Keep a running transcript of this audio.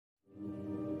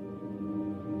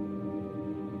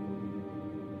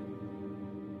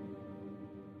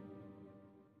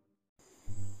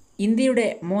ഇന്ത്യയുടെ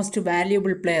most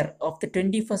valuable player of the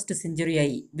 21st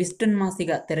സെഞ്ചുറിയായി Wisden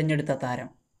മാസിക തിരഞ്ഞെടുത്ത താരം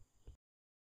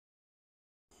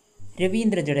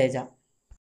രവീന്ദ്ര ജഡേജ.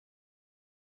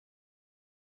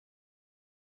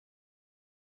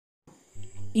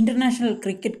 ഇന്റർനാഷണൽ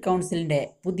ക്രിക്കറ്റ് കൗൺസിലിന്റെ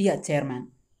പുതിയ ചെയർമാൻ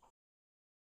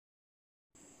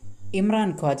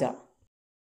ഇമ്രാൻ ഖ്വാജ.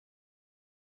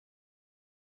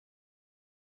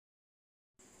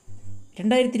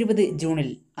 2020 ജൂണിൽ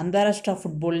അന്താരാഷ്ട്ര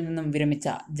ഫുട്ബോളിൽ നിന്നും വിരമിച്ച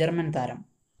ജർമ്മൻ താരം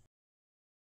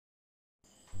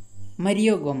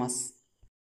മരിയോ ഗോമസ്.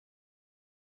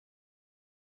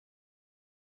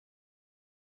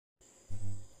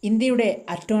 ഇന്ത്യയുടെ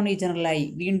അറ്റോർണി ജനറലായി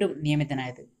വീണ്ടും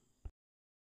നിയമിതനായത്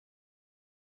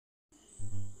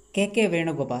കെ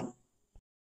വേണുഗോപാൽ.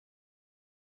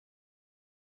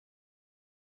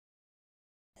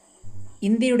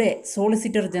 ഇന്ത്യയുടെ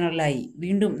സോളിസിറ്റർ ജനറലായി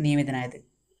വീണ്ടും നിയമിതനായത്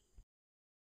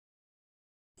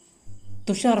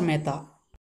Tushar Mehta.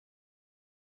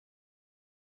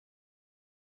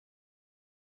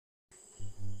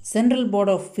 Central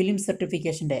board of film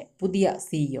സർട്ടിഫിക്കേഷന്റെ പുതിയ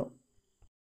സിഇഒ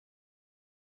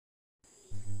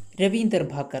രവീന്ദർ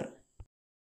ഭാക്കർ.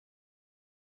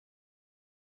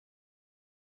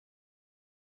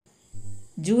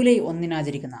 ജൂലൈ 1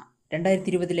 ആചരിക്കുന്ന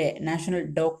 2020 നാഷണൽ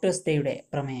ഡോക്ടേഴ്സ് ഡേയുടെ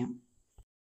പ്രമേയം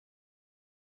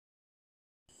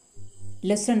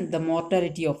lesson the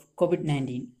mortality of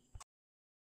COVID-19.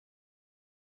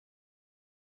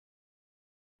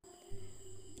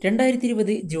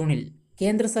 2020 ജൂണിൽ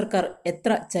കേന്ദ്ര സർക്കാർ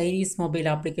എത്ര Chinese mobile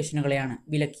ആപ്ലിക്കേഷനുകളെയാണ്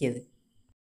വിലക്കിയത്?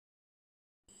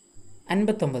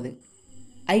 59.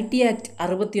 IT act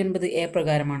 69A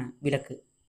പ്രകാരമാണ് വിലക്ക്.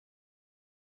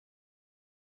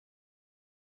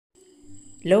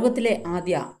 ലോകത്തിലെ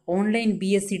ആദ്യ online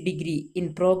BSc degree in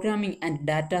programming and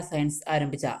data science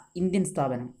ആരംഭിച്ച ഇന്ത്യൻ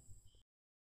സ്ഥാപനം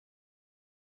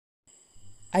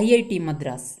IIT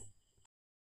മദ്രാസ്.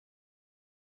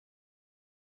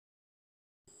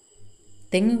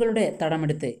 തെങ്ങുകളുടെ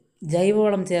തടമെടുത്ത്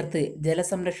ജൈവവളം ചേർത്ത്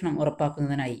ജലസംരക്ഷണം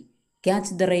ഉറപ്പാക്കുന്നതിനായി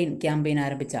ക്യാച്ച് ദ റെയിൻ ക്യാമ്പയിൻ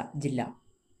ആരംഭിച്ച ജില്ല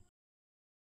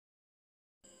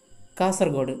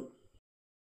കാസർഗോഡ്.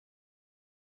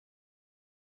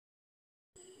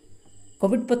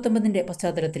 COVID-19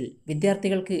 പശ്ചാത്തലത്തിൽ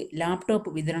വിദ്യാർത്ഥികൾക്ക് ലാപ്ടോപ്പ്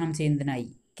വിതരണം ചെയ്യുന്നതിനായി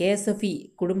KSFE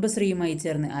കുടുംബശ്രീയുമായി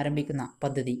ചേർന്ന് ആരംഭിക്കുന്ന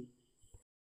പദ്ധതി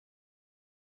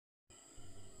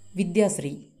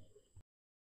Vidyashree.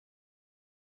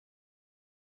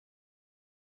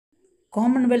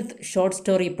 Commonwealth short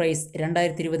story price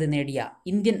 2020 നേടിയ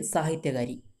ഇന്ത്യൻ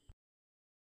സാഹിത്യകാരി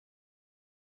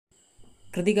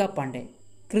കൃതിക പാണ്ഡെ.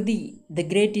 കൃതി the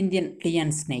great Indian tea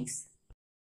and snakes.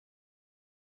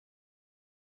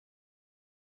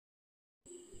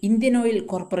 Indian oil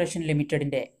corporation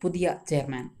ലിമിറ്റഡിന്റെ പുതിയ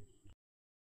ചെയർമാൻ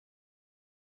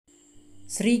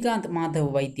ശ്രീകാന്ത്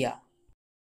മാധവ് വൈദ്യ.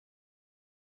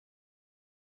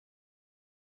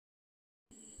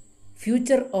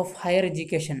 Future of higher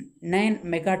education 9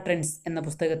 mega trends എന്ന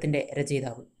പുസ്തകത്തിന്റെ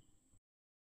രചയിതാവ്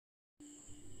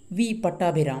വി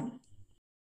പട്ടാഭിരാം.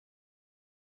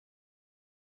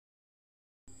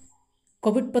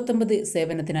 COVID-19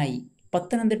 സേവനത്തിനായി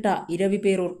പത്തനംതിട്ട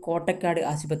ഇരവിപേരൂർ കോട്ടക്കാട്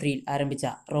ആശുപത്രിയിൽ ആരംഭിച്ച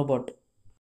റോബോട്ട്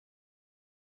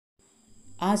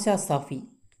ആശ സാഫി.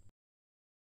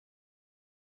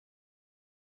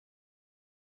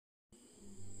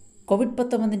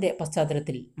 COVID-19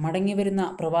 പശ്ചാത്തലത്തിൽ മടങ്ങിവരുന്ന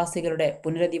പ്രവാസികളുടെ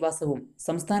പുനരധിവാസവും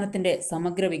സംസ്ഥാനത്തിന്റെ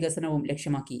സമഗ്ര വികസനവും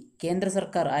ലക്ഷ്യമാക്കി കേന്ദ്ര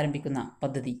സർക്കാർ ആരംഭിക്കുന്ന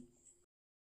പദ്ധതി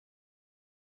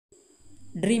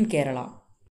ഡ്രീം കേരള.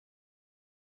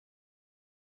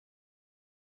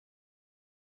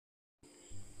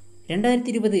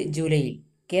 ജൂലൈയിൽ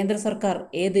കേന്ദ്ര സർക്കാർ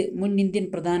ഏത് മുൻ ഇന്ത്യൻ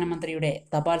പ്രധാനമന്ത്രിയുടെ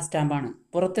തപാൽ സ്റ്റാമ്പാണ്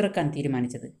പുറത്തിറക്കാൻ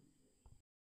തീരുമാനിച്ചത്?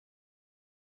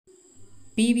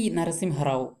 PV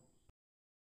നരസിംഹറാവു.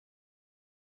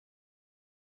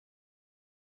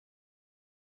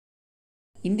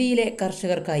 ഇന്ത്യയിലെ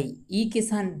കർഷകർക്കായി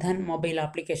കിസാൻ ധൻ മൊബൈൽ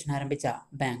ആപ്ലിക്കേഷൻ ആരംഭിച്ച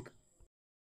ബാങ്ക്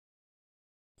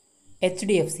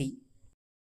HDFC.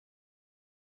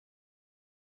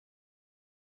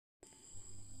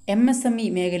 MSME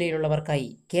മേഖലയിലുള്ളവർക്കായി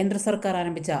കേന്ദ്ര സർക്കാർ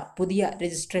ആരംഭിച്ച പുതിയ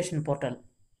രജിസ്ട്രേഷൻ പോർട്ടൽ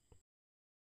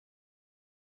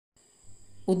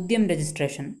ഉദ്യം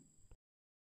registration.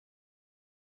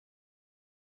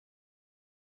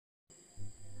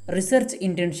 Research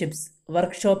internships,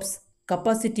 workshops,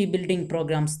 capacity building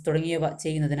programmes തുടങ്ങിയവ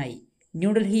ചെയ്യുന്നതിനായി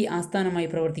ന്യൂഡൽഹി ആസ്ഥാനമായി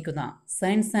പ്രവർത്തിക്കുന്ന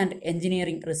science and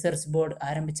engineering research board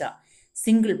ആരംഭിച്ച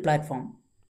സിംഗിൾ പ്ലാറ്റ്ഫോം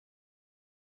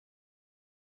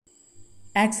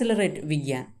ആക്സിലറേറ്റ്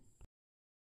വിഗ്യാൻ.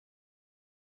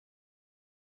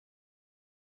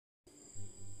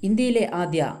 ഇന്ത്യയിലെ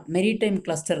ആദ്യ മെരിടൈം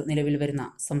ക്ലസ്റ്റർ നിലവിൽ വരുന്ന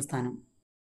സംസ്ഥാനം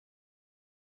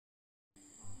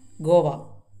ഗോവ.